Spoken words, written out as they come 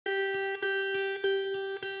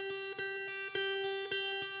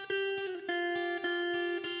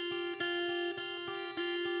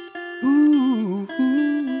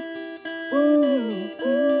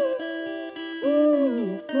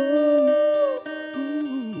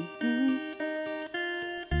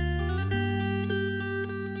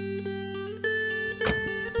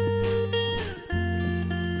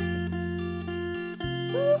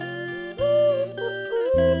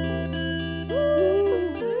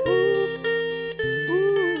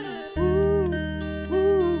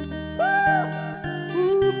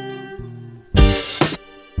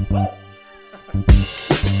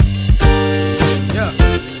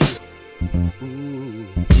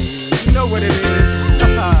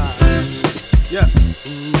Yeah.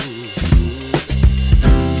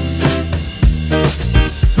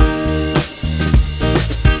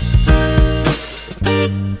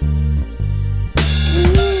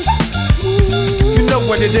 You know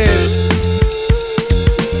what it is.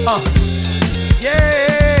 Yeah.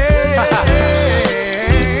 Yeah.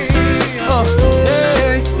 Oh,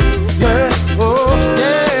 yeah.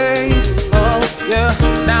 Oh, yeah.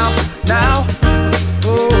 Now.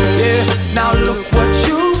 Oh, yeah. Now look what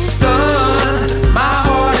you've done. My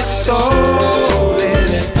heart is stolen.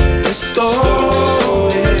 It's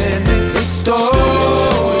stolen. It's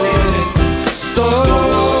stolen.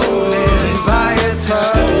 Stolen by a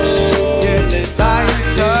touch. By a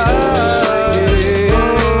touch.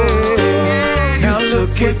 You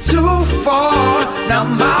took it too far. Now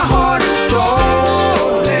my heart is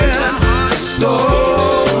stolen.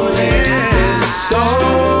 Stolen.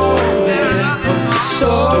 Stolen.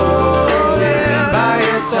 Stolen by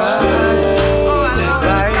a touch.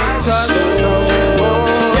 By a touch.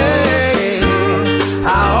 I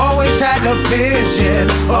always had a vision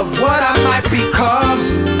of what I might become,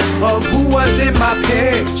 of who was in my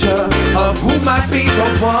picture, of who might be the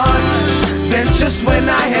one. Then just when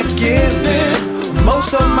I had given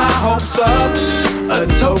most of my hopes up, a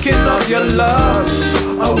token of your love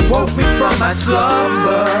awoke me from my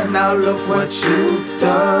slumber. Now look what you've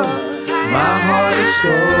done. My heart is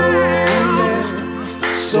stolen.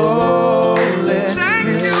 Stolen.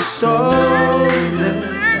 It's stolen.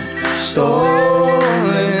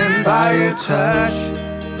 Stolen by your touch.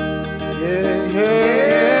 Yeah,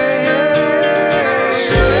 yeah, yeah.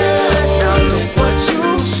 Now look what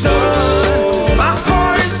you've done. My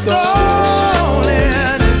heart is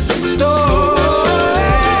stolen. It's stolen.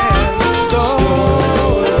 It's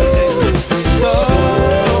stolen. Stolen.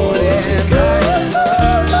 Now look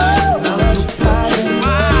what you've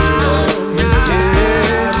done. Yeah,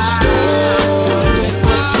 stolen.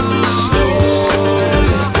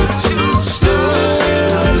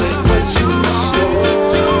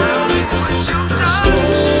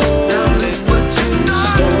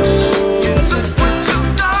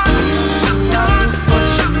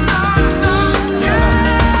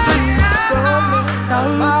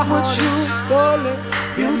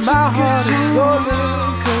 My heart is stolen,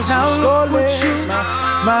 'cause now look what you,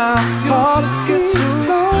 my heart gets to